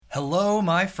Hello,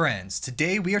 my friends.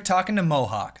 Today we are talking to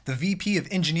Mohawk, the VP of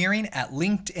Engineering at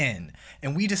LinkedIn,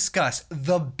 and we discuss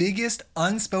the biggest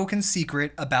unspoken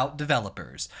secret about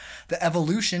developers, the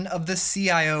evolution of the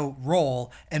CIO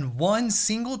role, and one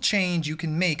single change you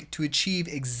can make to achieve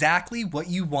exactly what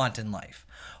you want in life.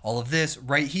 All of this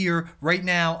right here, right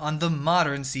now on the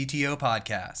Modern CTO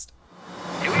Podcast.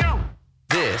 Here we go.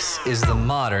 This is the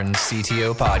Modern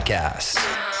CTO Podcast.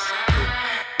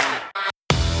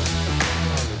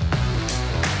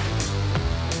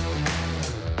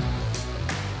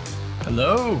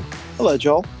 Hello. Hello,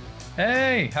 Joel.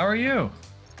 Hey, how are you?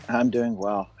 I'm doing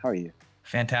well. How are you?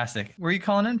 Fantastic. Where are you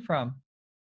calling in from?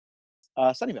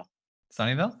 Sunnyvale.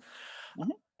 Sunnyvale?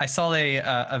 Mhm. I saw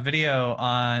a video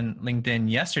on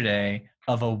LinkedIn yesterday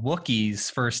of a Wookiee's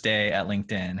first day at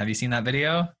LinkedIn. Have you seen that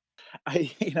video?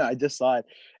 I just saw it.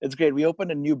 It's great. We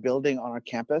opened a new building on our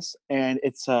campus, and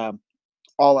it's all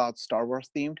out Star Wars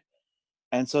themed.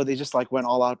 And so they just went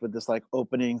all out with this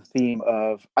opening theme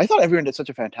of. I thought everyone did such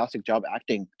a fantastic job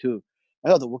acting too. I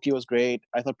thought the Wookiee was great.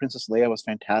 I thought Princess Leia was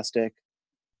fantastic.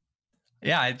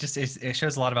 Yeah, it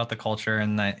shows a lot about the culture,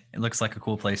 and that it looks like a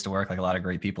cool place to work. Like a lot of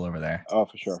great people over there. Oh,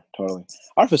 for sure, totally.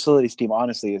 Our facilities team,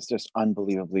 honestly, is just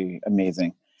unbelievably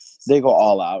amazing. They go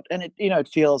all out, and it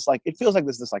feels like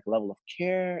there's this level of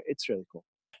care. It's really cool.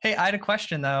 Hey, I had a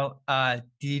question though.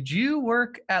 Did you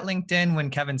work at LinkedIn when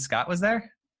Kevin Scott was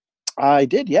there? I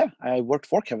did, yeah. I worked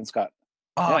for Kevin Scott.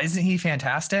 Oh, Yeah. isn't he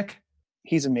fantastic?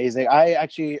 He's amazing.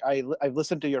 I've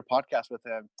listened to your podcast with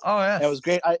him. Oh, yes. It was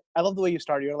great. I love the way you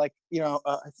started. You're like,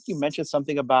 I think you mentioned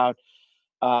something about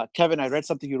Kevin. I read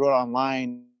something you wrote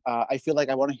online. I feel like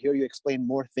I want to hear you explain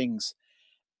more things.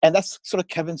 And that's sort of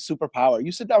Kevin's superpower.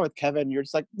 You sit down with Kevin, you're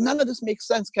just like, none of this makes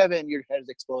sense, Kevin. Your head is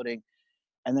exploding.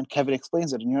 And then Kevin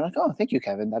explains it, and you're like, oh, thank you,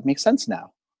 Kevin. That makes sense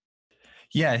now.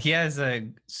 Yeah, he has a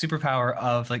superpower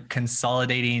of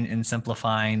consolidating and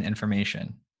simplifying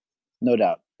information. No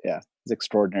doubt. Yeah, it's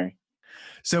extraordinary.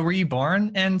 So were you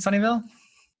born in Sunnyvale?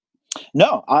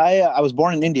 No, I was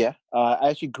born in India. I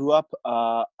actually grew up.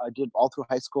 I did all through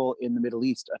high school in the Middle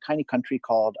East, a tiny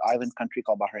island country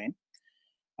called Bahrain.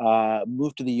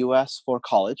 Moved to the U.S. for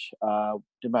college.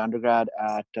 Did my undergrad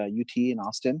at UT in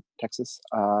Austin, Texas,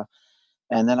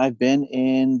 and then I've been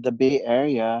in the Bay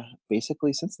Area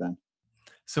basically since then.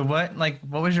 So what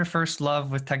was your first love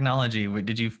with technology?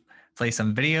 Did you play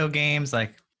some video games?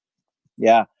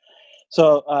 Yeah.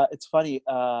 So it's funny.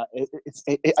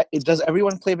 Does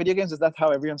everyone play video games? Is that how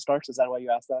everyone starts? Is that why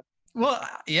you asked that? Well,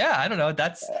 yeah, I don't know.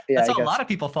 That's Yeah, how I a lot guess. of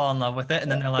people fall in love with it, and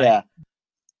then they're like, Yeah,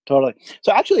 totally.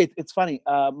 So actually, it's funny.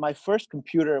 My first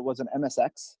computer was an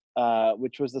MSX,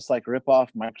 which was this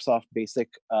rip-off Microsoft Basic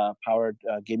powered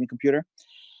gaming computer,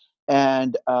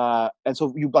 and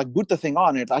so you boot the thing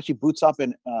on, and it actually boots up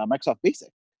in Microsoft Basic.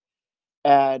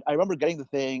 And I remember getting the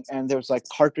thing, and there was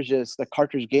cartridges,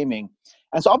 cartridge gaming.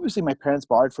 And so obviously my parents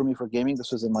bought it for me for gaming.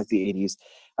 This was in the 80s.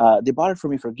 They bought it for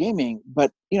me for gaming,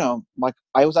 but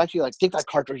I was actually take that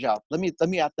cartridge out. Let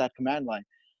me add that command line.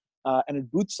 And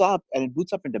it boots up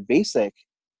into basic.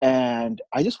 And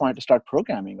I just wanted to start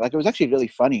programming. It was actually really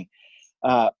funny.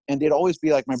 And they'd always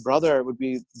be my brother would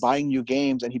be buying new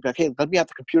games, and he'd be like, hey, let me at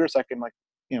the computer so I can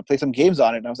play some games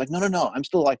on it. And I was like, no, I'm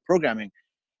still programming.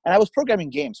 And I was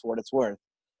programming games for what it's worth.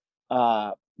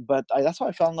 That's how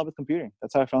I fell in love with computing.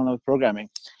 That's how I fell in love with programming.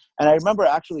 And I remember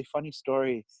actually funny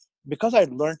story, because I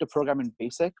had learned to program in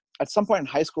BASIC, at some point in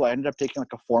high school, I ended up taking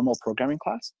a formal programming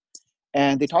class,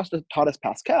 and they taught us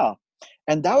Pascal.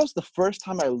 And that was the first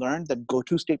time I learned that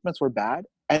GoTo statements were bad,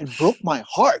 and it broke my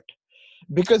heart,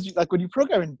 because when you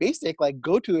program in BASIC,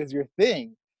 GoTo is your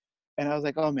thing. And I was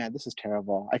like, oh man, this is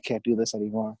terrible. I can't do this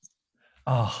anymore.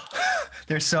 oh,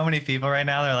 there's so many people right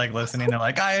now. They're listening. They're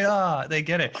like, they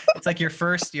get it. It's like your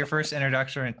first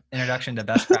introduction to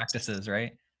best practices,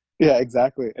 right? Yeah,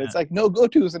 exactly. Yeah. It's no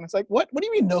go-tos. And it's what do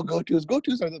you mean no go-tos?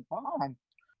 Go-tos are the bomb.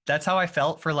 That's how I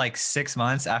felt for 6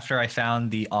 months after I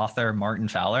found the author Martin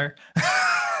Fowler.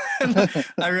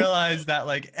 I realized that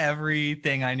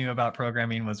everything I knew about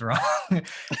programming was wrong.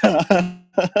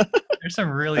 There's some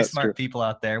really smart people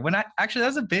out there. That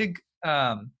was a big,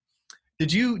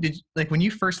 did you when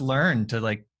you first learned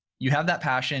to you have that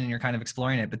passion and you're kind of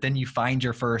exploring it, but then you find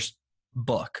your first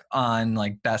book on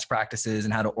best practices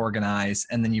and how to organize,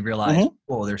 and then you realize,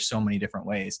 oh, there's so many different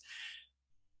ways.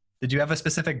 Did you have a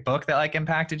specific book that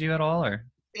impacted you at all, or?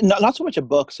 Not so much a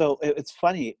book. So it's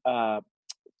funny.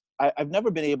 I've never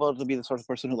been able to be the sort of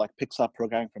person who picks up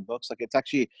programming from books. It's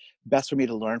actually best for me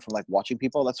to learn from watching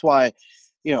people. That's why,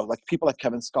 people like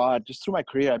Kevin Scott, just through my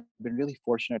career, I've been really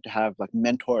fortunate to have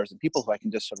mentors and people who I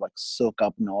can just sort of soak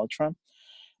up knowledge from.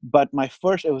 But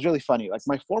it was really funny. Like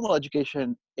my formal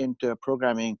education into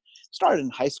programming started in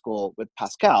high school with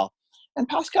Pascal. And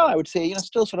Pascal, I would say,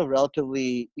 still sort of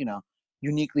relatively,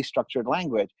 uniquely structured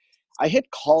language. I hit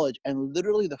college, and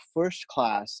literally the first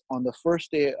class on the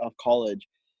first day of college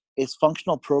is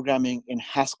functional programming in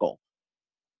Haskell.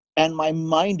 And my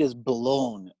mind is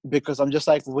blown because I'm just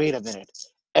like, wait a minute.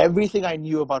 Everything I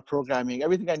knew about programming,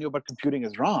 everything I knew about computing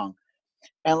is wrong.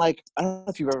 And like, I don't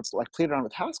know if you've ever like played around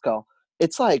with Haskell.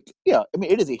 It's like, I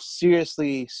mean, it is a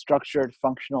seriously structured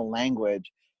functional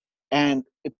language, and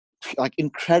like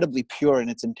incredibly pure in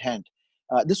its intent.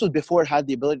 This was before it had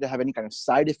the ability to have any kind of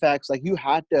side effects. Like you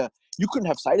couldn't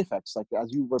have side effects. Like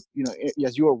as you were,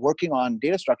 as you were working on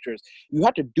data structures, you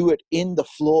had to do it in the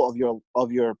flow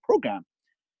of your program.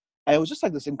 And it was just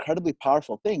like this incredibly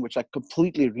powerful thing, which like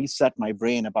completely reset my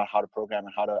brain about how to program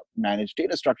and how to manage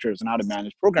data structures and how to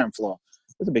manage program flow.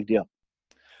 It was a big deal.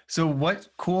 So what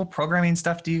cool programming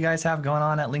stuff do you guys have going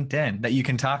on at LinkedIn that you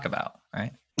can talk about,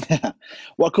 right?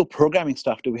 What cool programming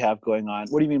stuff do we have going on?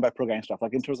 What do you mean by programming stuff?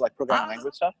 Like in terms of like programming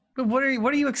language stuff? But what are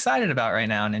you excited about right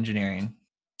now in engineering?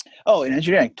 Oh, in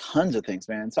engineering, tons of things,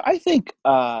 man. So I think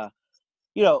at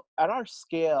our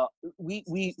scale,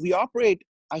 we operate,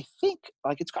 I think,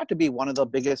 like it's got to be one of the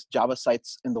biggest Java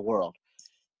sites in the world.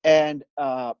 And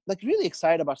like really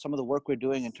excited about some of the work we're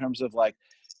doing in terms of like,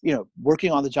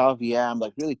 working on the Java VM,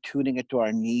 like really tuning it to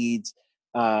our needs,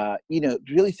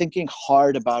 really thinking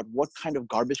hard about what kind of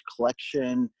garbage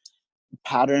collection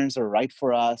patterns are right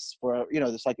for us for,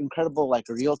 this like incredible, like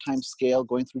real-time scale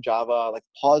going through Java, like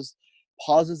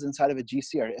pauses inside of a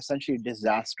GC are essentially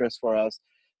disastrous for us.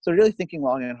 So really thinking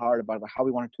long and hard about how we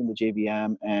want to tune the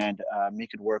JVM and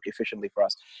make it work efficiently for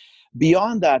us.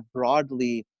 Beyond that,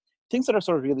 broadly, things that are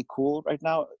sort of really cool right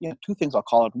now, two things I'll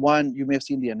call it. One, you may have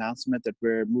seen the announcement that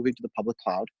we're moving to the public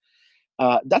cloud.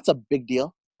 That's a big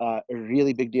deal, a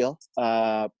really big deal.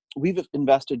 We've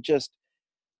invested just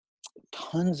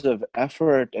tons of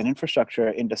effort and infrastructure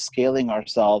into scaling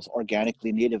ourselves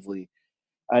organically, natively.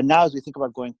 Now, as we think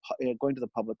about going to the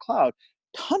public cloud,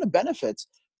 ton of benefits,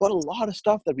 but a lot of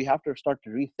stuff that we have to start to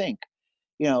rethink.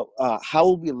 How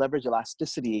will we leverage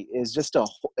elasticity is just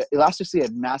elasticity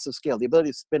at massive scale, the ability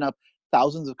to spin up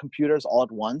thousands of computers all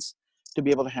at once to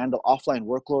be able to handle offline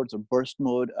workloads or burst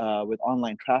mode with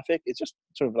online traffic. It's just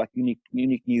sort of like unique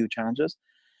new challenges.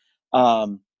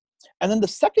 And then the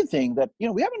second thing that,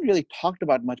 we haven't really talked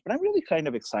about much, but I'm really kind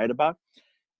of excited about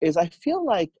is I feel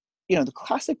like, the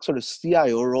classic sort of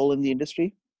CIO role in the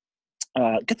industry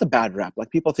gets a bad rap.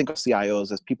 Like people think of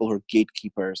CIOs as people who are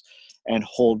gatekeepers and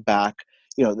hold back.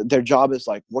 Their job is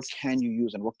like, what can you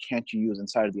use and what can't you use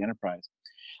inside of the enterprise?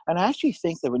 And I actually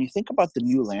think that when you think about the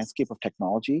new landscape of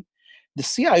technology, the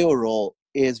CIO role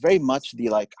is very much the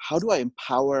like, how do I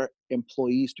empower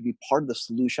employees to be part of the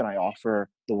solution I offer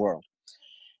the world?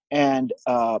 And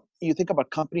you think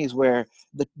about companies where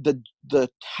the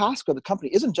task of the company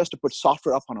isn't just to put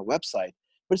software up on a website,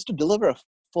 but it's to deliver a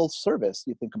full service.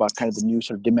 You think about kind of the new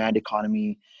sort of demand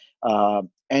economy,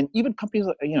 and even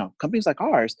companies like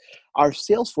ours. Our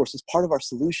sales force is part of our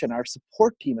solution. Our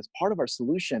support team is part of our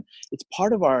solution. It's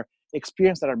part of our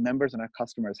experience that our members and our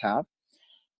customers have.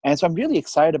 And so I'm really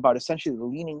excited about essentially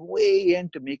leaning way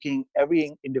into making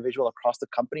every individual across the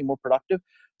company more productive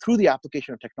through the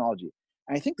application of technology.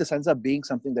 And I think this ends up being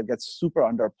something that gets super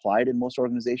underapplied in most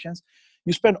organizations.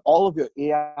 You spend all of your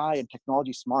AI and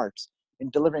technology smarts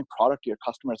in delivering product to your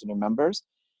customers and your members,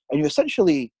 and you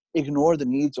essentially ignore the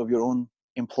needs of your own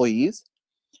employees.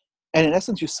 And in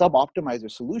essence, you sub-optimize your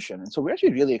solution. And so we're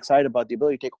actually really excited about the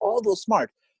ability to take all those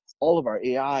smarts, all of our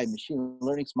AI, machine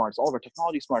learning smarts, all of our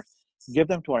technology smarts, give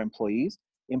them to our employees,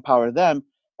 empower them,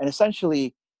 and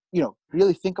essentially,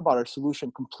 really think about our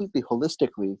solution completely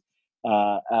holistically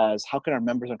as how can our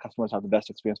members and customers have the best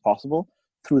experience possible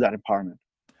through that empowerment.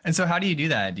 And so how do you do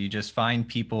that? Do you just find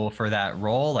people for that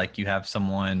role? Like you have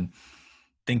someone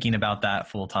thinking about that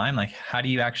full time? Like how do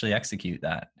you actually execute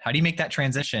that? How do you make that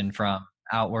transition from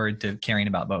outward to caring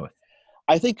about both?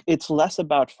 I think it's less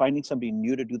about finding somebody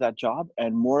new to do that job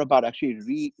and more about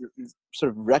actually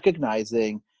sort of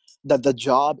recognizing that the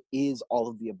job is all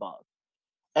of the above.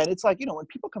 And it's like, when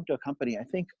people come to a company, I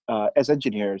think as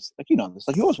engineers, like, this,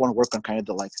 like you always want to work on kind of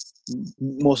the like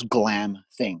most glam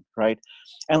thing, right?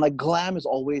 And like glam is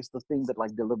always the thing that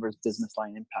like delivers business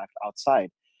line impact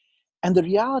outside. And the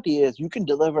reality is you can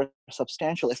deliver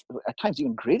substantial, if at times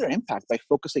even greater impact by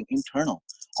focusing internal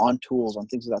on tools, on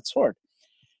things of that sort.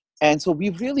 And so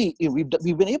we've really, we've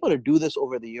been able to do this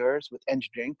over the years with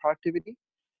engineering productivity,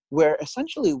 where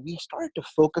essentially we started to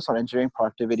focus on engineering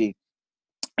productivity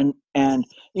and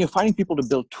finding people to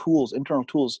build tools, internal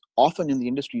tools, often in the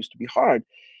industry used to be hard.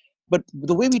 But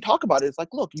the way we talk about it is like,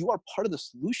 look, you are part of the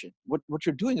solution. What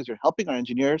you're doing is you're helping our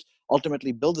engineers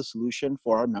ultimately build a solution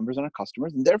for our members and our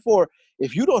customers. And therefore,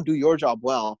 if you don't do your job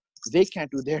well, they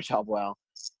can't do their job well.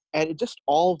 And it just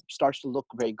all starts to look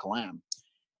very glam.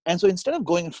 And so instead of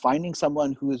going and finding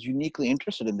someone who is uniquely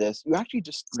interested in this, you actually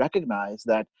just recognize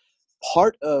that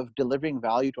part of delivering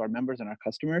value to our members and our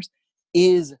customers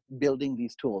is building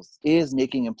these tools, is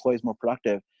making employees more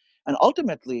productive. And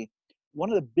ultimately, one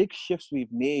of the big shifts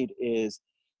we've made is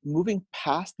moving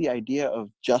past the idea of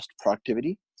just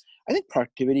productivity. I think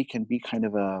productivity can be kind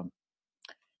of a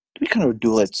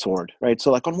dual-edged sword, right?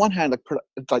 So like on one hand,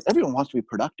 it's like everyone wants to be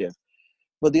productive,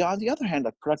 but on the other hand,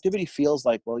 like productivity feels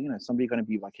like, well, somebody going to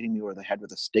be like hitting me over the head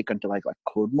with a stick until I like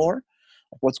code more.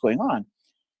 Like what's going on?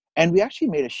 And we actually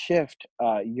made a shift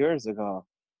years ago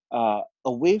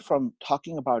away from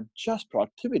talking about just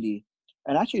productivity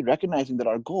and actually recognizing that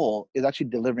our goal is actually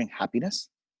delivering happiness.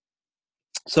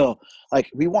 So like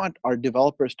we want our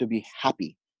developers to be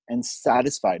happy and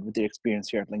satisfied with their experience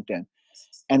here at LinkedIn.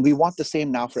 And we want the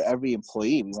same now for every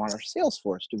employee. We want our sales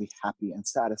force to be happy and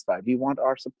satisfied. We want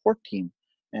our support team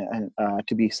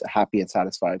to be happy and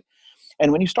satisfied.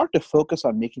 And when you start to focus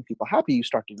on making people happy, you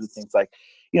start to do things like,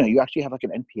 you actually have like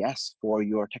an NPS for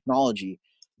your technology.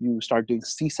 You start doing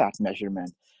CSAT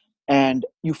measurement. And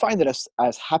you find that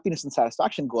as happiness and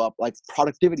satisfaction go up, like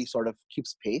productivity sort of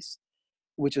keeps pace,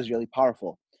 which is really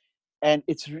powerful. And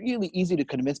it's really easy to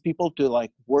convince people to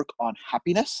like work on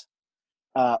happiness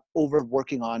over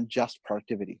working on just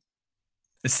productivity.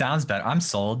 It sounds better. I'm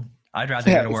sold. I'd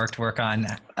rather Yeah, go to work on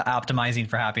optimizing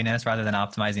for happiness rather than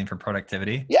optimizing for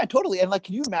productivity. yeah, totally. And like,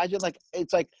 can you imagine? Like,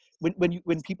 it's like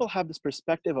when people have this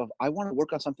perspective of I want to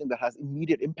work on something that has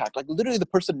immediate impact. Like, literally, the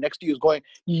person next to you is going,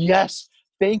 "Yes,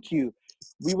 thank you."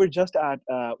 We were just at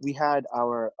we had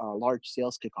our large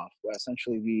sales kickoff. Where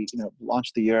essentially, we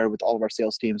launched the year with all of our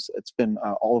sales teams. It's been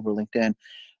all over LinkedIn.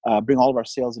 Bring all of our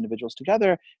sales individuals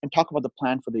together and talk about the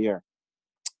plan for the year.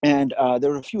 And there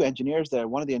were a few engineers there.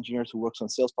 One of the engineers who works on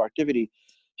sales productivity,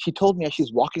 she told me as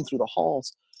she's walking through the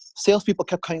halls, salespeople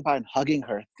kept coming by and hugging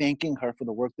her, thanking her for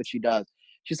the work that she does.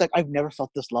 She's like, I've never felt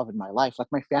this love in my life. Like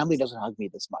my family doesn't hug me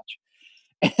this much.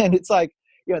 And it's like,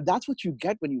 that's what you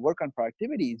get when you work on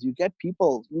productivity is you get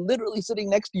people literally sitting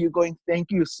next to you going,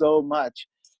 thank you so much.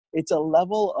 It's a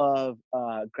level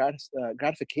of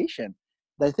gratification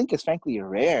that I think is frankly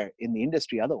rare in the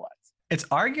industry otherwise. It's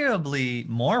arguably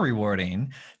more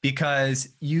rewarding because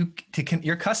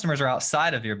your customers are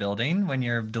outside of your building when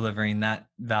you're delivering that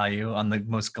value on the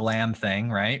most glam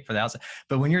thing, right? For the outside.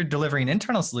 But when you're delivering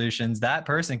internal solutions, that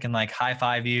person can like high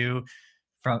five you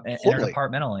from Totally.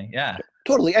 interdepartmentally. Yeah.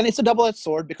 Totally. And it's a double-edged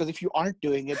sword because if you aren't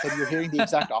doing it, then you're hearing the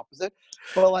exact opposite.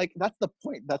 But like that's the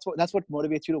point. That's what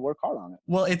motivates you to work hard on it.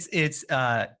 Well, it's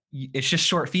just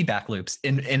short feedback loops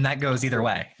and that goes either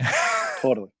way.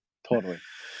 Totally.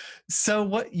 So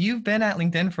what you've been at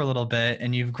LinkedIn for a little bit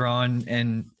and you've grown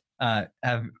and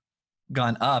have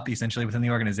gone up essentially within the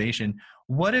organization.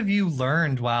 What have you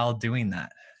learned while doing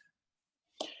that?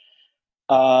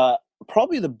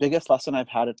 Probably the biggest lesson I've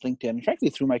had at LinkedIn, frankly,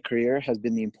 through my career, has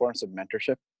been the importance of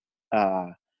mentorship.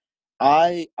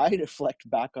 I reflect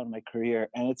back on my career,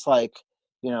 and it's like,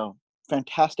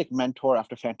 fantastic mentor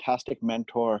after fantastic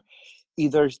mentor,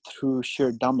 either through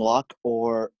sheer dumb luck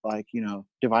or like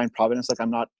divine providence. Like I'm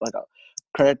not like a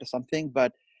credit to something,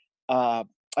 but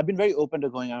I've been very open to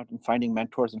going out and finding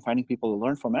mentors and finding people to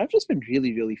learn from. And I've just been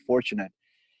really, really fortunate.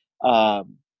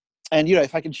 Um, and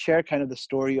if I can share kind of the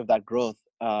story of that growth.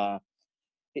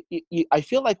 I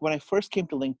feel like when I first came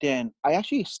to LinkedIn, I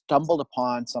actually stumbled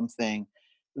upon something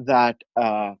that,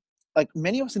 like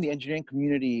many of us in the engineering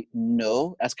community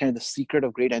know as kind of the secret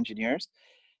of great engineers,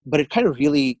 but it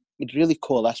really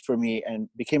coalesced for me and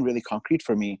became really concrete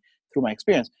for me through my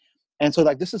experience. And so,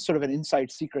 like, this is sort of an inside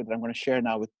secret that I'm going to share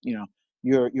now with your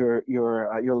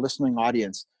listening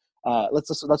audience. Let's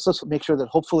just make sure that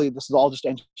hopefully this is all just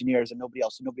engineers and nobody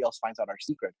else finds out our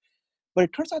secret. But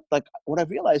it turns out, like, what I've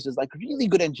realized is, like, really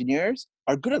good engineers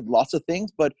are good at lots of things,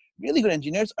 but really good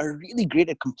engineers are really great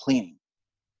at complaining.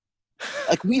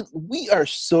 Like, we are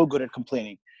so good at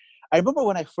complaining. I remember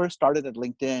when I first started at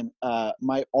LinkedIn,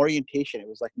 my orientation, it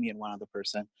was like me and one other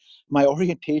person. My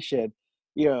orientation,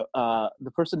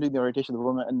 the person doing the orientation, the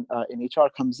woman in HR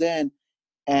comes in,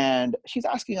 and she's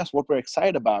asking us what we're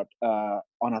excited about on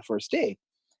our first day.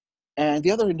 And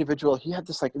the other individual, he had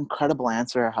this like incredible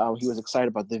answer, how he was excited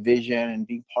about the vision and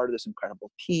being part of this incredible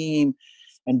team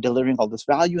and delivering all this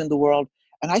value in the world.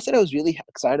 And I said I was really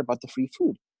excited about the free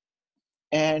food.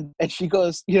 And she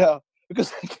goes,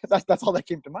 because that's all that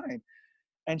came to mind.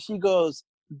 And she goes,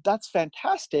 that's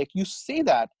fantastic. You say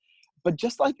that, But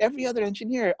just like every other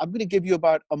engineer, I'm going to give you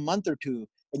about a month or two,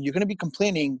 and you're going to be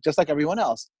complaining just like everyone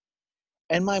else.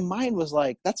 And my mind was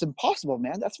like, that's impossible,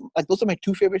 man. That's like, those are my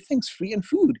two favorite things, free and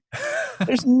food.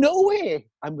 There's no way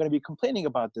I'm going to be complaining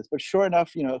about this. But sure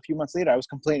enough, a few months later, I was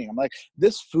complaining. I'm like,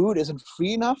 this food isn't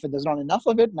free enough, and there's not enough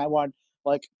of it, and I want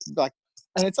like,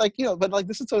 and it's like, but like,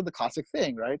 this is sort of the classic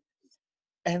thing, right?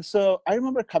 And so I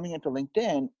remember coming into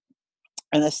LinkedIn,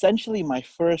 and essentially my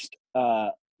first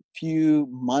few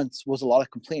months was a lot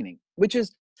of complaining, which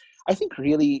is, I think,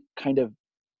 really kind of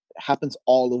happens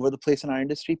all over the place in our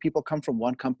industry. People come from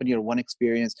one company or one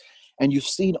experience, and you've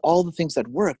seen all the things that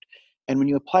worked. And when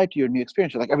you apply it to your new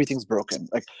experience, you're like, everything's broken.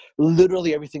 Like,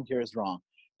 literally everything here is wrong.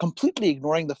 Completely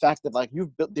ignoring the fact that, like,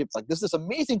 you've built, like, this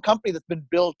amazing company that's been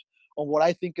built on what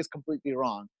I think is completely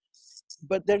wrong.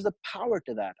 But there's a power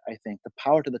to that, I think, the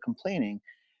power to the complaining,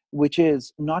 which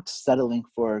is not settling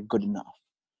for good enough.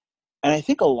 And I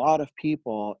think a lot of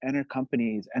people enter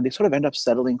companies and they sort of end up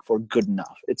settling for good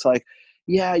enough. It's like,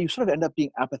 yeah, you sort of end up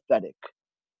being apathetic.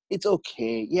 It's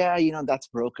okay. Yeah, that's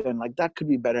broken. Like, that could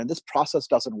be better. And this process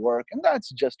doesn't work. And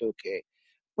that's just okay.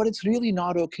 But it's really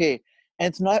not okay.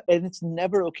 And it's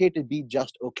never okay to be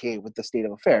just okay with the state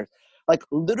of affairs. Like,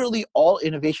 literally all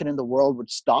innovation in the world would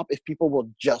stop if people were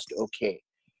just okay.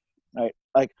 Right?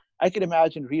 Like, I could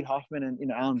imagine Reid Hoffman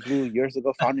and Alan Blue years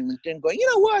ago founding LinkedIn going, you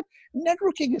know what?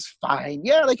 Networking is fine.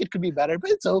 Yeah, like, it could be better, but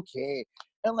it's okay.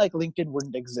 And like, LinkedIn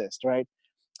wouldn't exist, right?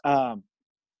 Um,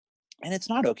 and it's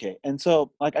not okay. And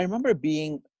so, like, I remember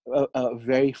being a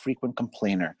very frequent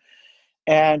complainer.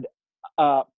 And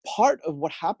part of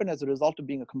what happened as a result of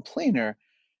being a complainer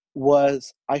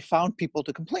was I found people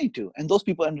to complain to. And those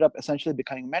people ended up essentially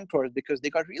becoming mentors because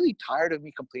they got really tired of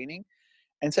me complaining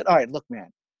and said, all right, look,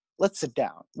 man, let's sit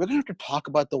down. We're going to have to talk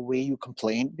about the way you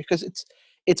complain, because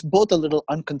it's both a little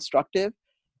unconstructive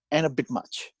and a bit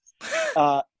much.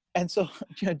 And so,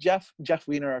 Jeff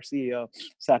Weiner, our CEO,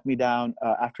 sat me down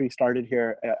after he started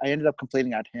here. I ended up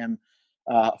complaining at him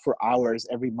for hours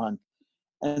every month.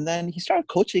 And then he started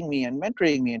coaching me and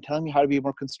mentoring me and telling me how to be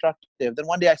more constructive. Then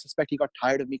one day, I suspect he got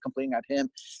tired of me complaining at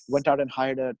him, went out and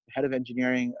hired a head of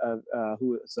engineering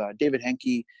who was David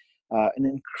Henke, an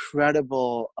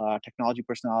incredible technology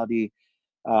personality,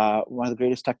 one of the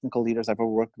greatest technical leaders I've ever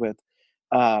worked with.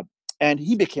 And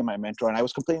he became my mentor, and I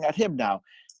was complaining at him now.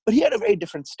 But he had a very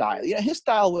different style. His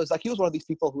style was like, he was one of these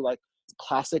people who, like,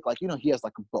 classic, like, he has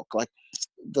like a book, like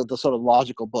the sort of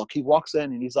logical book. He walks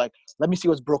in and he's like, let me see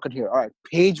what's broken here. All right,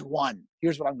 page 1,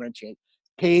 here's what I'm going to change.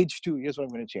 Page 2, here's what I'm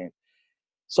going to change.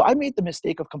 So I made the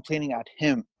mistake of complaining at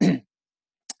him.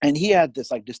 And he had this,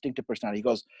 like, distinctive personality. He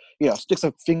goes, sticks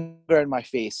a finger in my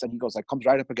face, and he goes, like, comes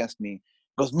right up against me,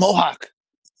 goes, Mohawk,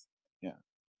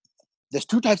 there's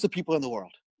 2 types of people in the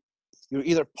world. You're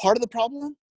either part of the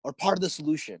problem or part of the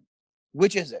solution.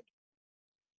 Which is it?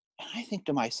 And I think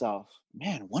to myself,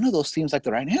 man, one of those seems like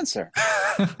the right answer.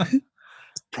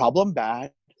 Problem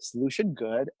bad, solution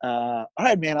good. All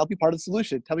right, man, I'll be part of the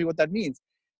solution. Tell me what that means.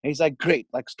 And he's like, great,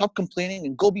 like, stop complaining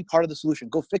and go be part of the solution.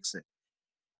 Go fix it.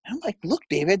 And I'm like, look,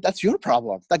 David, that's your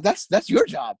problem. Like, that's your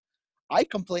job. I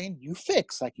complain, you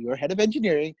fix. Like, you're head of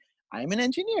engineering. I'm an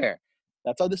engineer.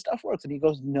 That's how this stuff works. And he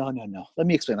goes, no. Let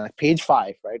me explain. Like, page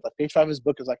 5, right? Like, page 5 of his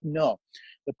book is like, no.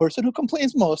 The person who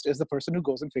complains most is the person who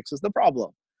goes and fixes the problem.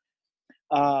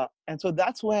 And so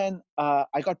that's when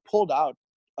I got pulled out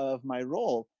of my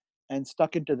role and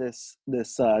stuck into this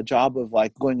job of,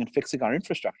 like, going and fixing our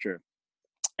infrastructure.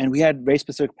 And we had very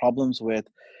specific problems with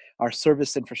our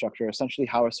service infrastructure, essentially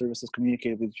how our services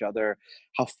communicated with each other,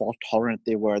 how fault tolerant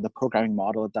they were, the programming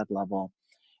model at that level.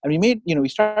 And we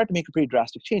started to make a pretty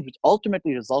drastic change, which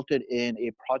ultimately resulted in a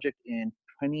project in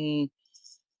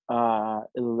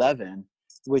 2011,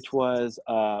 which was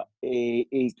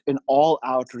an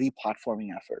all-out replatforming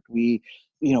effort. We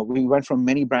went from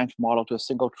many branch model to a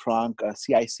single trunk, a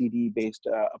CI/CD based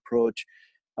approach.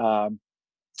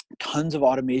 Tons of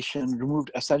automation,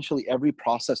 removed essentially every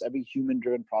process, every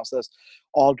human-driven process,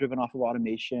 all driven off of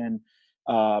automation.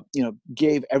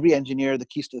 Gave every engineer the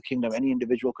keys to the kingdom. Any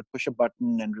individual could push a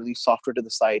button and release software to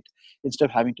the site instead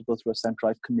of having to go through a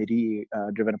centralized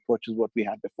committee-driven approach is what we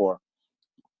had before.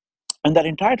 And that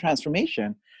entire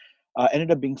transformation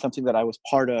ended up being something that I was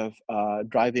part of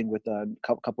driving with a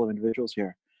couple of individuals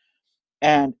here.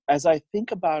 And as I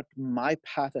think about my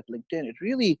path at LinkedIn, it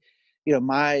really,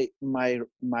 my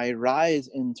rise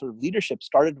in sort of leadership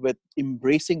started with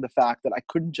embracing the fact that I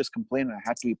couldn't just complain and I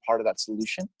had to be part of that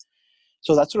solution.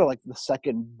 So that's sort of like the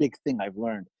second big thing I've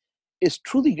learned is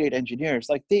truly great engineers.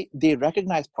 Like, they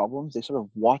recognize problems, they sort of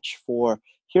watch for,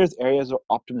 here's areas of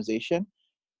optimization,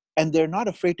 and they're not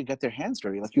afraid to get their hands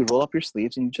dirty. Like, you roll up your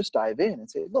sleeves and you just dive in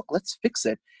and say, look, let's fix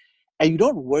it. And you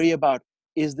don't worry about,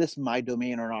 is this my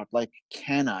domain or not? Like,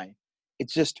 can I?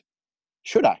 It's just,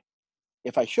 should I?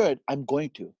 If I should, I'm going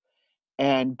to.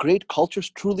 And great cultures,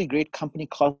 truly great company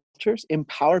cultures,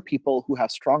 empower people who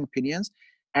have strong opinions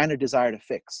and a desire to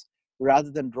fix, rather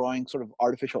than drawing sort of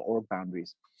artificial org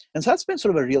boundaries. And so that's been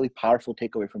sort of a really powerful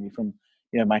takeaway for me from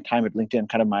my time at LinkedIn,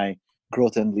 kind of my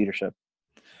growth in leadership.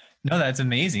 No, that's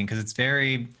amazing because it's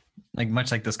very like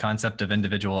much like this concept of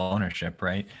individual ownership,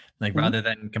 right? Like Mhm. rather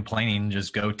than complaining,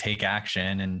 just go take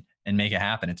action and make it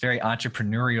happen. It's very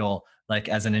entrepreneurial, like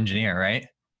as an engineer, right?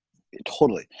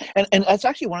 Totally. And that's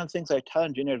actually one of the things I tell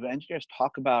engineers. When engineers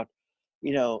talk about,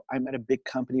 I'm at a big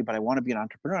company, but I want to be an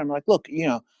entrepreneur. I'm like, look,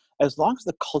 as long as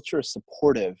the culture is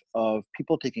supportive of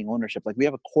people taking ownership, like we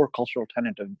have a core cultural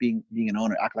tenet of being an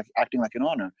owner, acting like an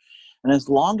owner. And as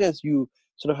long as you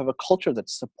sort of have a culture that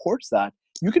supports that,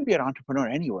 you can be an entrepreneur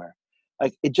anywhere.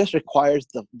 Like it just requires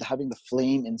having the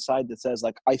flame inside that says,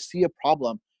 like, I see a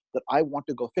problem that I want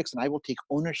to go fix and I will take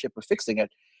ownership of fixing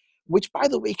it, which by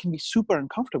the way can be super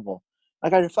uncomfortable.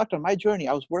 Like I reflect on my journey,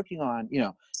 I was working on,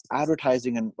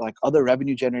 advertising and like other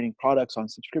revenue generating products on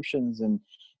subscriptions and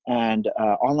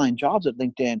online jobs at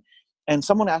LinkedIn. And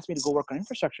someone asked me to go work on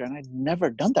infrastructure, and I'd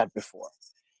never done that before.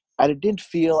 And it didn't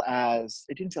feel as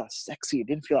sexy. It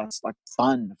didn't feel as like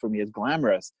fun for me, as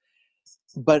glamorous.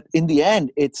 But in the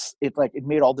end, it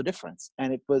made all the difference.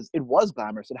 And it was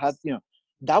glamorous. It had,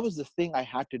 that was the thing I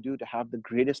had to do to have the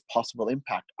greatest possible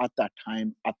impact at that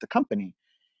time at the company.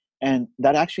 And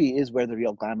that actually is where the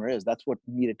real glamour is. That's what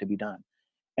needed to be done.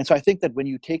 And so I think that when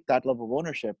you take that level of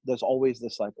ownership, there's always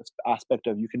this like aspect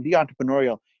of, you can be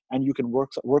entrepreneurial and you can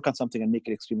work on something and make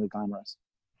it extremely glamorous.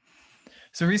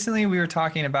 So recently we were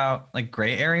talking about like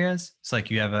gray areas. So like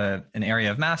you have an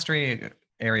area of mastery,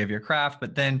 area of your craft,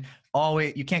 but then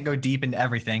always you can't go deep into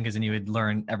everything because then you would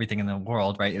learn everything in the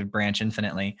world, right? It would branch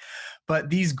infinitely. But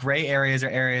these gray areas are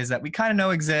areas that we kind of know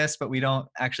exist, but we don't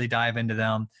actually dive into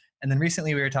them. And then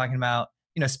recently we were talking about,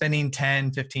 spending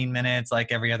 10, 15 minutes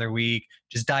like every other week,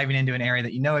 just diving into an area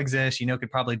that exists, could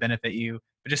probably benefit you,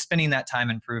 but just spending that time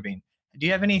improving. Do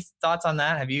you have any thoughts on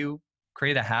that? Have you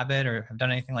create a habit or have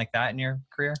done anything like that in your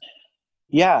career?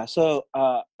 Yeah. So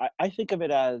I think of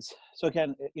it as, so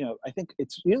again, I think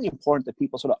it's really important that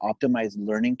people sort of optimize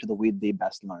learning to the way they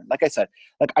best learn. Like I said,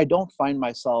 like I don't find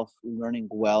myself learning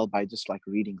well by just like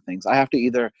reading things. I have to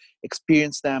either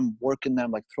experience them, work in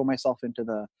them, like throw myself into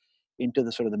the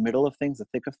sort of the middle of things, the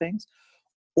thick of things,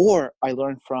 or I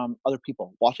learn from other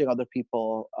people, watching other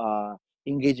people,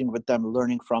 engaging with them,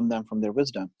 learning from them, from their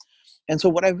wisdom. And so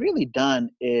what I've really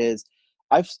done is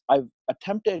I've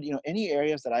attempted, any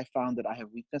areas that I found that I have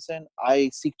weakness in, I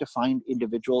seek to find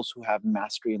individuals who have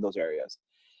mastery in those areas,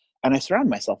 and I surround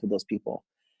myself with those people.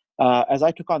 As I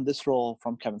took on this role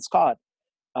from Kevin Scott,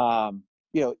 um,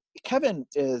 Kevin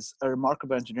is a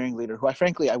remarkable engineering leader who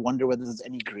I wonder whether there's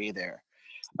any gray there.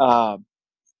 Um,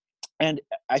 and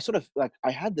I sort of like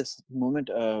I had this moment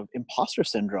of imposter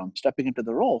syndrome stepping into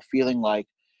the role, feeling like,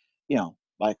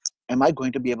 like, am I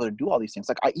going to be able to do all these things?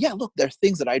 Like, yeah, look, there's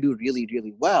things that I do really,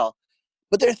 really well,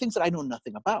 but there are things that I know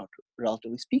nothing about,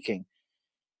 relatively speaking.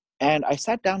 And I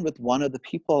sat down with one of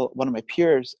my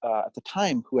peers at the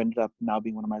time, who ended up now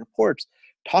being one of my reports,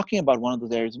 talking about one of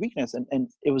those areas of weakness. And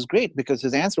it was great because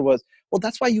his answer was, well,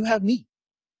 that's why you have me.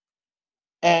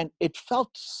 And it felt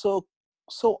so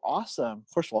awesome,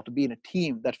 first of all, to be in a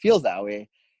team that feels that way,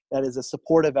 that is as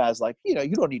supportive as, like, you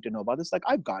don't need to know about this, like,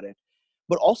 I've got it.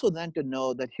 But also then to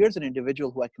know that here's an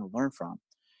individual who I can learn from.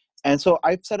 And so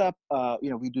I've set up,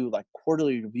 we do like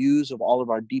quarterly reviews of all of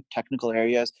our deep technical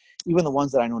areas, even the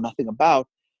ones that I know nothing about,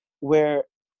 where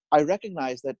I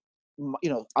recognize that,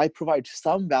 I provide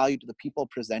some value to the people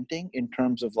presenting in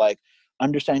terms of like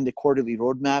understanding the quarterly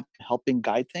roadmap, helping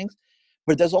guide things.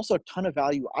 But there's also a ton of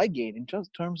value I gain in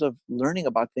terms of learning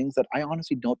about things that I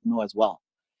honestly don't know as well.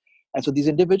 And so these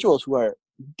individuals who are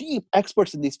deep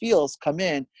experts in these fields come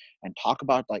in and talk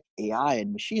about like AI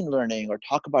and machine learning, or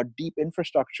talk about deep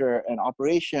infrastructure and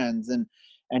operations and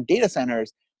data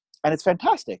centers, and it's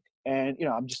fantastic. And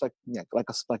I'm just like, yeah, like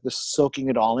just soaking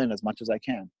it all in as much as I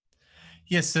can.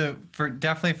 Yeah, so for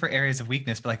definitely for areas of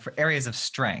weakness, but like for areas of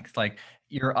strength, like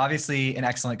you're obviously an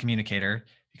excellent communicator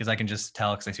because I can just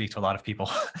tell because I speak to a lot of people.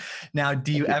 Now,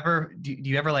 do Thank you you. ever do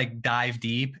you ever like dive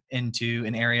deep into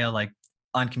an area like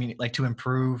on like to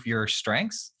improve your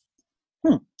strengths?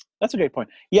 Hmm, that's a great point.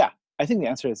 Yeah, I think the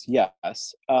answer is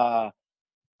yes.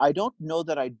 I don't know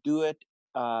that I do it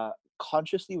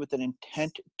consciously with an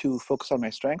intent to focus on my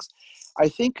strengths. I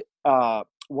think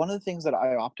one of the things that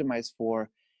I optimize for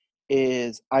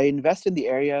is I invest in the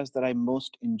areas that I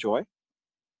most enjoy,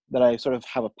 that I sort of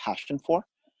have a passion for.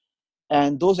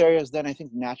 And those areas then I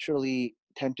think naturally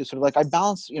tend to sort of like I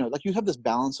balance, like you have this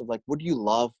balance of like what do you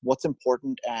love, what's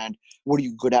important, and what are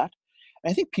you good at.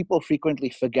 And I think people frequently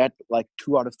forget like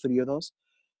 2 out of 3 of those.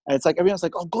 And it's like everyone's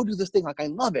like, oh, go do this thing. Like I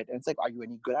love it. And it's like, are you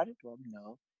any good at it? Well,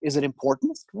 no. Is it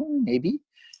important? Well, maybe.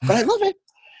 But I love it.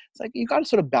 It's like you got to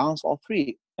sort of balance all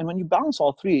three. And when you balance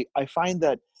all three, I find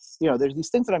that, there's these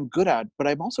things that I'm good at, but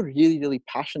I'm also really, really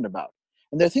passionate about.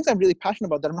 And there are things I'm really passionate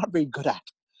about that I'm not very good at.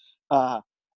 Uh,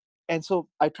 and so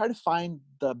I try to find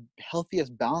the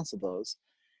healthiest balance of those.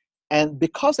 And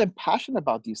because I'm passionate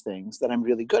about these things that I'm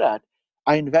really good at,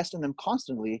 I invest in them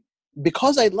constantly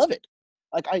because I love it.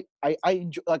 Like I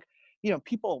enjoy, like,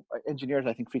 people, engineers,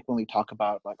 I think frequently talk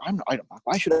about like, I don't,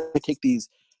 why should I take these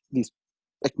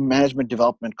like management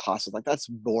development classes? Like that's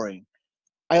boring.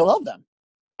 I love them.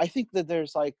 I think that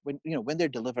there's like when they're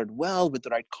delivered well with the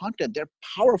right content, they're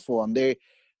powerful and they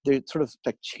sort of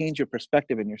like change your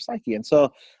perspective and your psyche. And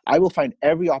so I will find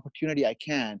every opportunity I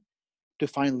can to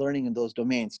find learning in those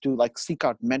domains, to like seek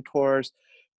out mentors,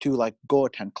 to like go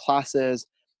attend classes.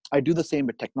 I do the same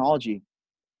with technology.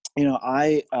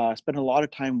 I spent a lot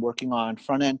of time working on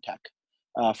front end tech,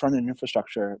 front end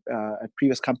infrastructure at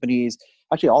previous companies,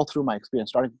 actually all through my experience,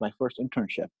 starting with my first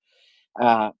internship.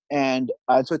 And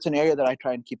so it's an area that I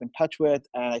try and keep in touch with.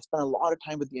 And I spend a lot of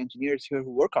time with the engineers here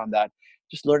who work on that,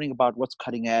 just learning about what's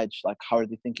cutting edge, like how are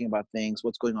they thinking about things,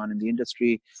 what's going on in the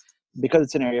industry, because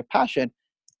it's an area of passion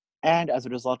and as a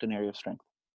result, an area of strength.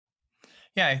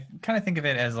 Yeah, I kind of think of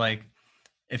it as like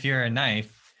if you're a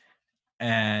knife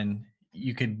and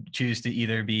you could choose to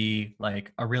either be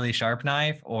like a really sharp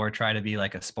knife or try to be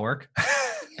like a spork,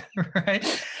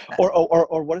 right?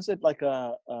 Or what is it, like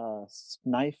a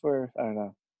knife, or I don't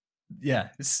know. Yeah,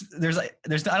 there's I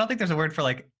don't think there's a word for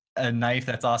like a knife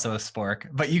that's also a spork,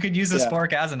 but you could use a Yeah,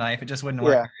 spork as a knife. It just wouldn't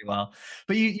work yeah, very well.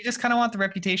 But you just kind of want the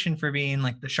reputation for being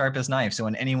like the sharpest knife. So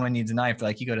when anyone needs a knife,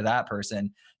 like you go to that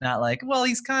person, not like, well,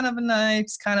 he's kind of a knife,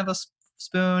 he's kind of a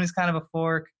spoon, he's kind of a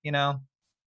fork.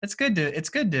 It's good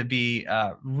to be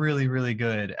really, really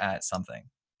good at something.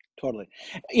 totally.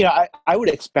 I would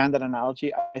expand that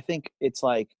analogy. I think it's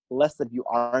like less that you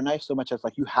are a knife so much as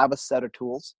like you have a set of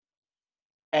tools,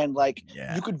 and like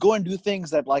Yeah. you could go and do things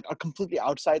that like are completely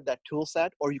outside that tool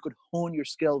set, or you could hone your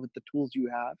skill with the tools you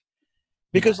have.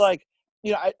 Because Yes. like,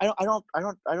 I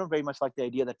don't very much like the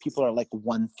idea that people are like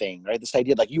one thing, right? This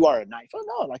idea like you are a knife. Oh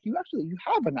no, like you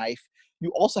have a knife.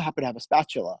 You also happen to have a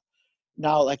spatula.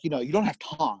 Now, like, you don't have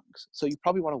tongs, so you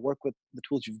probably want to work with the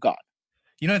tools you've got.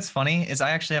 You know what's funny is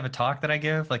I actually have a talk that I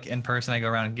give like in person. I go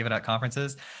around and give it at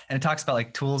conferences, and it talks about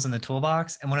like tools in the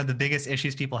toolbox. And one of the biggest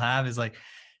issues people have is like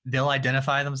they'll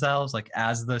identify themselves like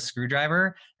as the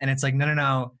screwdriver, and it's like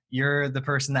no, you're the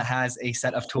person that has a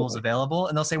set of tools Totally. available.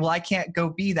 And they'll say, well, I can't go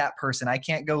be that person. I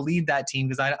can't go lead that team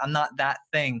because I'm not that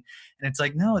thing. And it's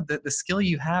like no, the skill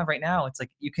you have right now, it's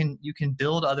like you can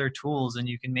build other tools and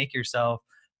you can make yourself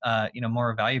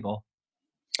more valuable.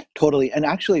 Totally. And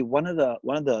actually one of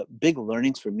the big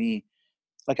learnings for me,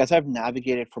 like as I've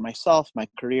navigated for myself, my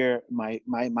career, my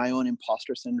own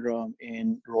imposter syndrome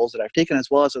in roles that I've taken, as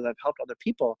I've helped other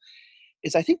people,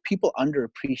 is I think people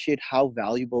underappreciate how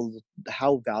valuable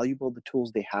the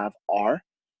tools they have are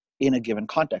in a given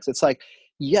context. It's like,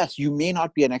 yes, you may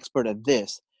not be an expert at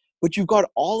this, but you've got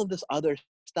all of this other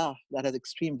stuff that has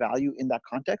extreme value in that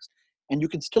context, and you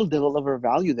can still deliver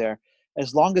value there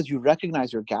as long as you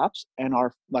recognize your gaps and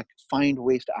are like find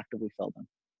ways to actively fill them.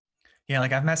 Yeah,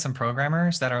 like I've met some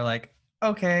programmers that are like,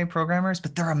 okay, programmers,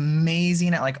 but they're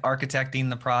amazing at like architecting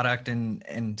the product and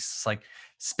just like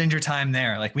spend your time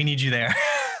there. Like we need you there.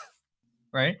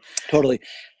 Right? Totally.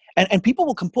 And people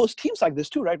will compose teams like this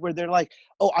too, right? Where they're like,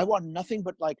 oh, I want nothing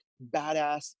but like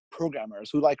badass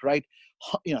programmers who like write,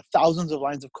 thousands of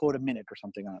lines of code a minute or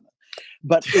something on it.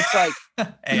 But it's like,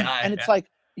 and AI. it's Yeah. like,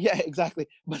 yeah, exactly.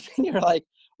 But then you're like,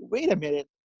 wait a minute,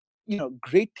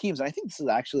 great teams. And I think this is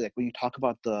actually like when you talk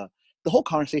about the whole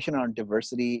conversation around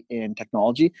diversity in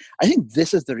technology, I think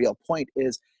this is the real point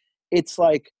is it's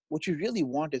like what you really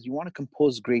want is you want to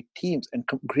compose great teams, and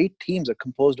great teams are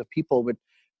composed of people with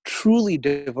truly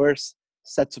diverse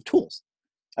sets of tools.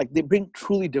 Like they bring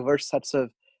truly diverse sets of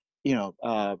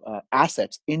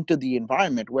assets into the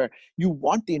environment, where you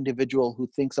want the individual who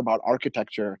thinks about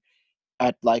architecture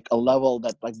at like a level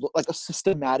that like a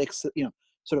systematic sort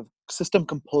of system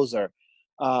composer,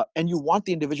 and you want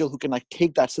the individual who can like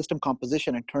take that system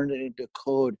composition and turn it into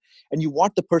code, and you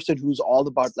want the person who's all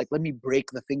about like, let me break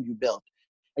the thing you built,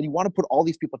 and you want to put all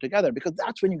these people together, because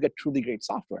that's when you get truly great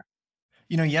software.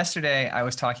 Yesterday I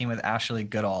was talking with Ashley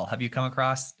Goodall. Have you come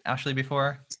across Ashley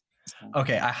before?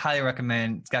 Okay, I highly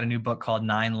recommend. It's got a new book called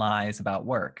Nine Lies About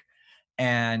Work.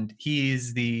 and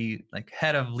he's the like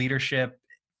head of leadership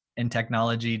and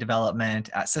technology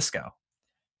development at Cisco,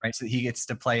 right? So he gets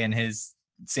to play in his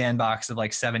sandbox of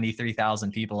like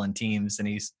 73,000 people and teams, and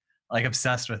he's like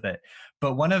obsessed with it.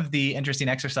 But one of the interesting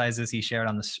exercises he shared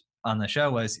on the show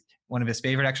was one of his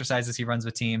favorite exercises he runs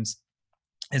with teams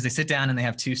is they sit down and they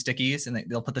have two stickies and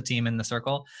they'll put the team in the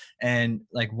circle, and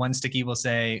like one sticky will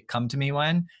say come to me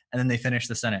when, and then they finish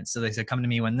the sentence. So they say come to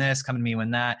me when this, come to me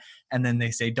when that, and then they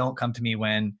say don't come to me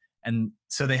when. And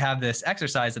so they have this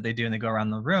exercise that they do and they go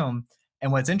around the room,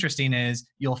 and what's interesting is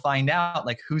you'll find out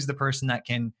like who's the person that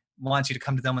can wants you to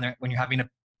come to them when you're having a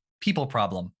people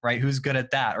problem, right? Who's good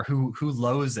at that, or who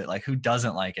loathes it, like who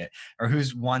doesn't like it, or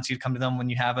who's wants you to come to them when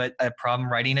you have a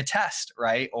problem writing a test,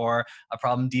 right? Or a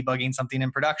problem debugging something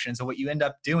in production. So what you end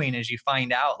up doing is you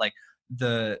find out like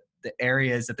the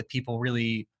areas that the people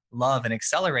really love and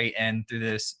accelerate in through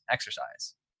this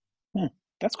exercise.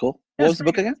 That's cool. What was the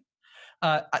book again?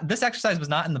 This exercise was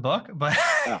not in the book, but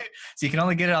so you can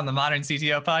only get it on the Modern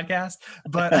CTO podcast.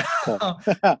 But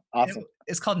Awesome.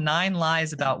 It's called 9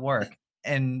 Lies About Work.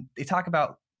 And they talk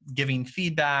about giving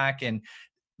feedback and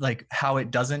like how it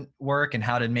doesn't work and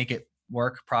how to make it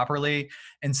work properly.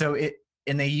 And so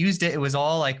they used it. It was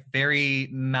all like very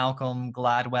Malcolm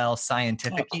Gladwell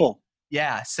scientific. Oh, cool.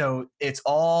 Yeah. So it's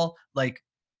all like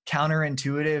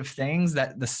counterintuitive things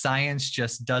that the science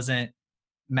just doesn't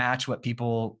match what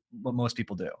most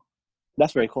people do.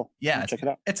 That's very cool. Yeah. Check it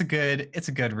out. It's a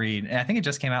good read. And I think it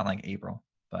just came out in like April,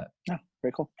 but yeah,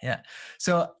 very cool. Yeah.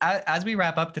 So as we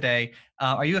wrap up today,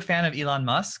 are you a fan of Elon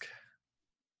Musk?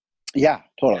 Yeah,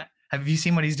 totally. Yeah. Have you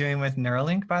seen what he's doing with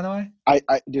Neuralink, by the way?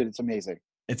 Dude, it's amazing.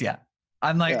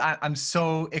 I'm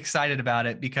so excited about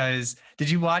it because did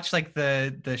you watch like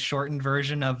the shortened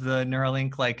version of the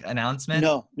Neuralink like announcement?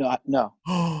 No.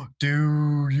 Oh,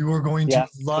 dude, you are going to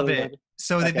love it.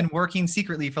 So they've been working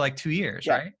secretly for like 2 years,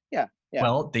 right? Yeah.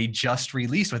 Well, they just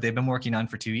released what they've been working on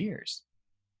for 2 years.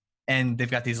 And they've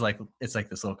got these like, it's like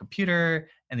this little computer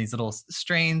and these little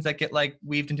strains that get like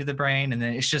weaved into the brain. And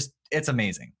then it's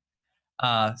amazing.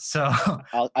 So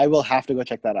I will have to go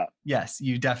check that out. Yes,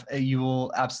 you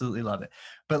will absolutely love it.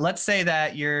 But let's say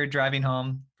that you're driving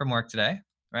home from work today,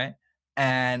 right?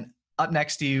 And up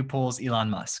next to you pulls Elon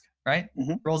Musk, right?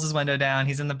 Mm-hmm. Rolls his window down.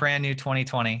 He's in the brand new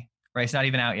 2020, right? It's not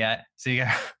even out yet. So you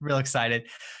get real excited.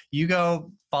 You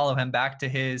go follow him back to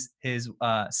his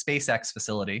SpaceX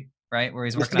facility, right? Where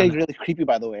he's working on. This is getting really creepy,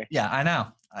 by the way. Yeah, I know.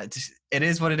 It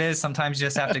is what it is. Sometimes you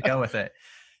just have to go with it.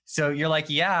 So you're like,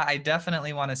 yeah, I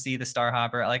definitely want to see the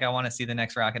Starhopper. Like I want to see the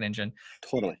next rocket engine.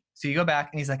 Totally. So you go back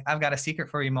and he's like, I've got a secret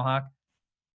for you, Mohawk.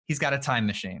 He's got a time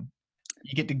machine.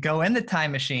 You get to go in the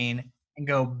time machine and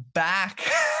go back.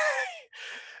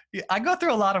 I go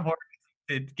through a lot of work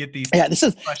to get these. Yeah, this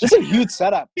is a huge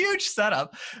setup. Huge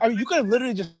setup. I mean, you could have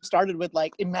literally just started with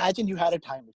like, imagine you had a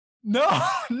time machine. No.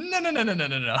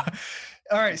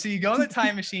 All right. So you go in the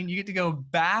time machine. You get to go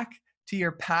back to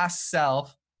your past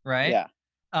self, right? Yeah.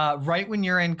 Right when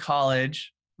you're in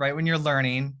college, right when you're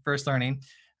first learning,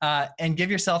 and give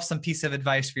yourself some piece of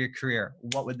advice for your career.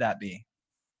 What would that be?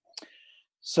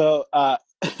 So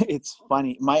it's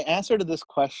funny. My answer to this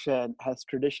question has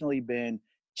traditionally been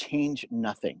change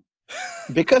nothing.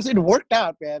 Because it worked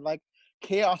out, man. Like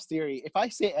chaos theory. If I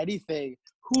say anything,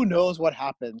 who knows what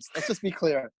happens? Let's just be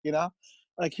clear, you know?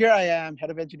 Like here I am, head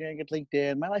of engineering at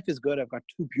LinkedIn. My life is good. I've got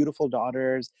 2 beautiful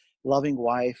daughters, loving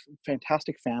wife,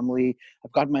 fantastic family.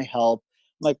 I've got my health.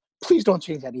 I'm like, please don't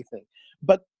change anything.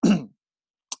 But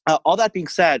all that being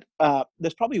said,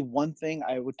 there's probably one thing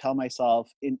I would tell myself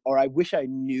or I wish I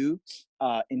knew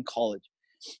in college.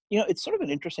 You know, it's sort of an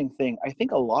interesting thing. I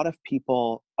think a lot of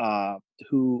people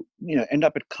who, you know, end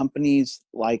up at companies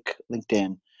like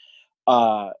LinkedIn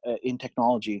in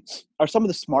technology are some of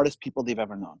the smartest people they've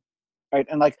ever known. Right.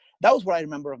 And like, that was what I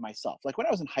remember of myself. Like when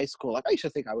I was in high school, like I used to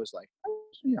think I was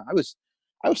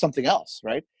something else.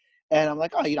 Right. And I'm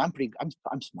like, oh, you know,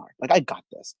 I'm smart. Like I got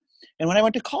this. And when I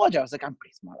went to college, I was like, I'm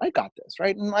pretty smart. I got this.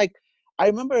 Right. And like, I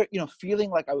remember, you know,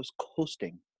 feeling like I was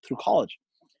coasting through college.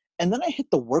 And then I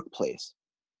hit the workplace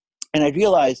and I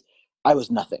realized I was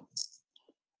nothing.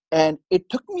 And it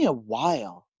took me a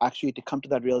while actually to come to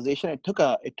that realization. It took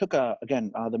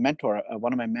again, the mentor,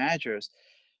 one of my managers,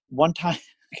 one time.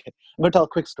 I'm going to tell a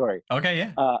quick story. Okay,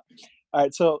 yeah. All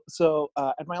right. So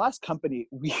at my last company,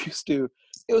 we used to,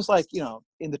 it was like, you know,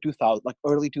 in the 2000, like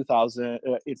early 2000,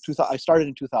 I started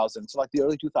in 2000. So like the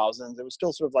early 2000s, it was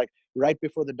still sort of like right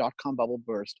before the dot-com bubble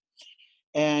burst.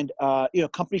 And, you know,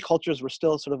 company cultures were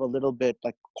still sort of a little bit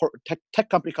like tech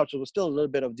company cultures was still a little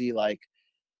bit of the, like,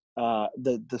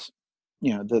 the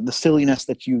silliness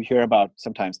that you hear about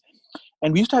sometimes.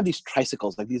 And we used to have these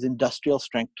tricycles, like these industrial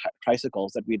strength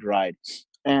tricycles that we'd ride.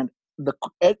 And the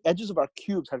edges of our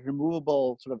cubes had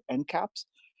removable sort of end caps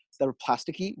that were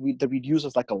plasticky that we'd use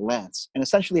as like a lance, and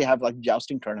essentially have like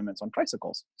jousting tournaments on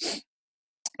tricycles.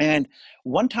 And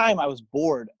one time I was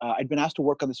bored. I'd been asked to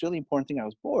work on this really important thing. I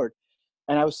was bored,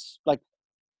 and I was like,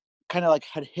 kind of like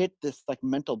had hit this like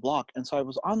mental block. And so I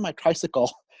was on my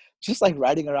tricycle, just like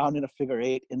riding around in a figure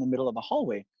eight in the middle of a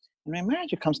hallway. And my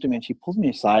manager comes to me and she pulls me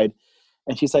aside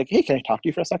and she's like, "Hey, can I talk to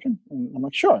you for a second?" And I'm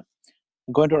like, "Sure."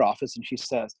 I go into her office and she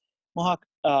says, "Mohak,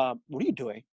 what are you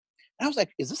doing?" And I was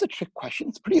like, "Is this a trick question?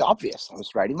 It's pretty obvious. I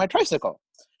was riding my tricycle."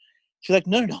 She's like,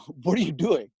 "No, what are you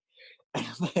doing?" And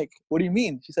I'm like, "What do you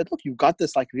mean?" She said, "Look, you've got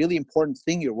this like really important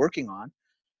thing you're working on.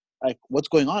 Like, what's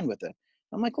going on with it?"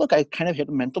 I'm like, "Look, I kind of hit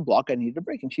a mental block. I needed a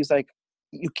break." And she's like,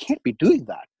 "You can't be doing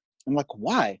that." I'm like,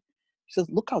 "Why?" She says,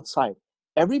 "Look outside.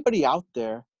 Everybody out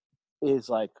there is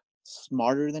like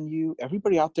smarter than you.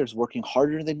 Everybody out there is working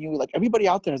harder than you. Like everybody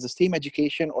out there has the same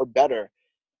education or better.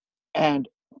 And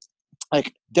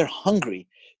like they're hungry.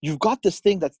 You've got this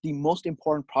thing that's the most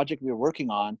important project we're working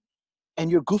on,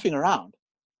 and you're goofing around.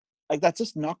 Like that's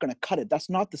just not going to cut it. That's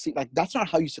not that's not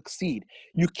how you succeed.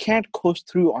 You can't coast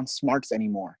through on smarts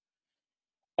anymore."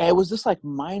 And it was this like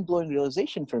mind-blowing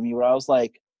realization for me where I was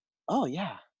like, "Oh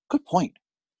yeah, good point."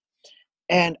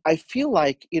 And I feel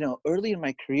like, early in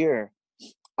my career,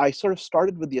 I sort of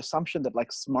started with the assumption that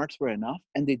like smarts were enough,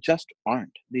 and they just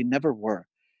aren't. They never were.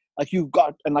 Like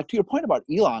and like to your point about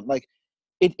Elon, like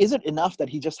it isn't enough that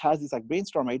he just has these like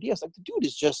brainstorm ideas. Like the dude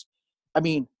is just, I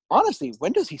mean, honestly,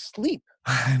 when does he sleep?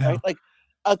 I know. Right?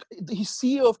 Like he's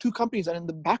CEO of two companies, and in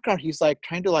the background, he's like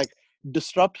trying to like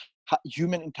disrupt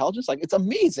human intelligence. Like it's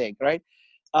amazing, right?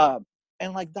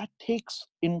 And like that takes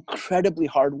incredibly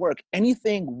hard work.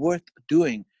 Anything worth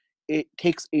doing, it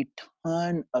takes a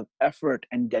ton of effort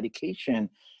and dedication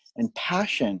and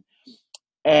passion.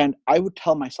 And I would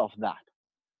tell myself that.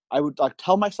 I would like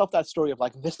tell myself that story of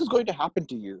like, this is going to happen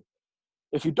to you.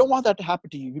 If you don't want that to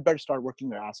happen to you, you better start working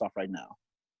your ass off right now.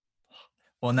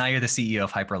 Well, now you're the CEO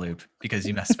of Hyperloop because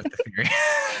you messed with the theory.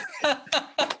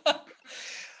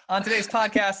 On today's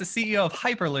podcast, the CEO of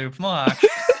Hyperloop, Mohak.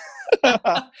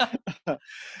 But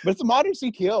it's a modern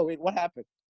CTO. Wait, what happened?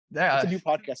 It's a new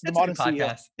podcast. The modern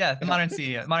CEO. Yeah, the modern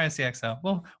CEO, modern CXO.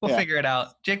 We'll Yeah. figure it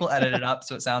out. Jake will edit it up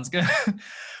so it sounds good.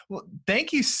 Well,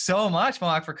 thank you so much,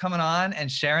 Mohak, for coming on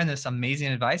and sharing this amazing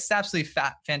advice. It's absolutely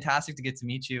fantastic to get to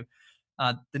meet you.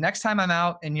 The next time I'm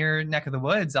out in your neck of the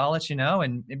woods, I'll let you know,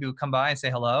 and maybe we'll come by and say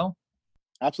hello.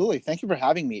 Absolutely. Thank you for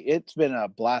having me. It's been a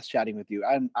blast chatting with you.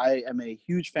 I am a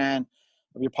huge fan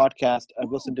of your podcast.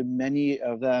 I've listened to many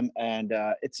of them, and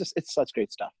it's such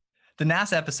great stuff. The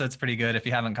NASA episode's pretty good if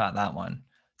you haven't caught that one.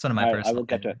 It's one of my personal I will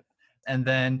get favorites. to it. And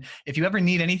then if you ever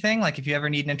need anything, like if you ever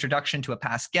need an introduction to a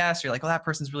past guest, you're like, "Oh, that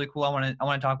person's really cool. I want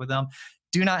to talk with them."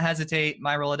 Do not hesitate.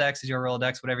 My Rolodex is your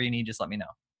Rolodex. Whatever you need, just let me know.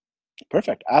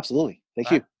 Perfect. Absolutely. Thank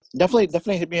you.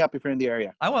 Definitely hit me up if you're in the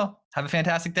area. I will. Have a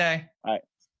fantastic day. All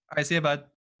right. See you, bud.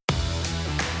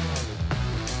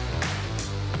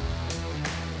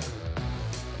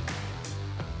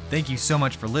 Thank you so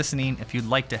much for listening. If you'd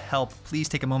like to help, please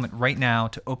take a moment right now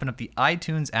to open up the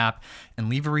iTunes app and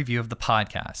leave a review of the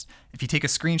podcast. If you take a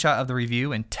screenshot of the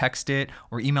review and text it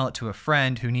or email it to a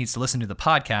friend who needs to listen to the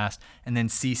podcast, and then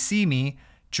CC me,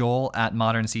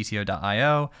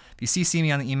 joel@moderncto.io. If you CC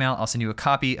me on the email, I'll send you a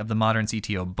copy of the Modern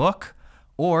CTO book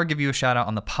or give you a shout out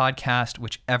on the podcast,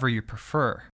 whichever you prefer.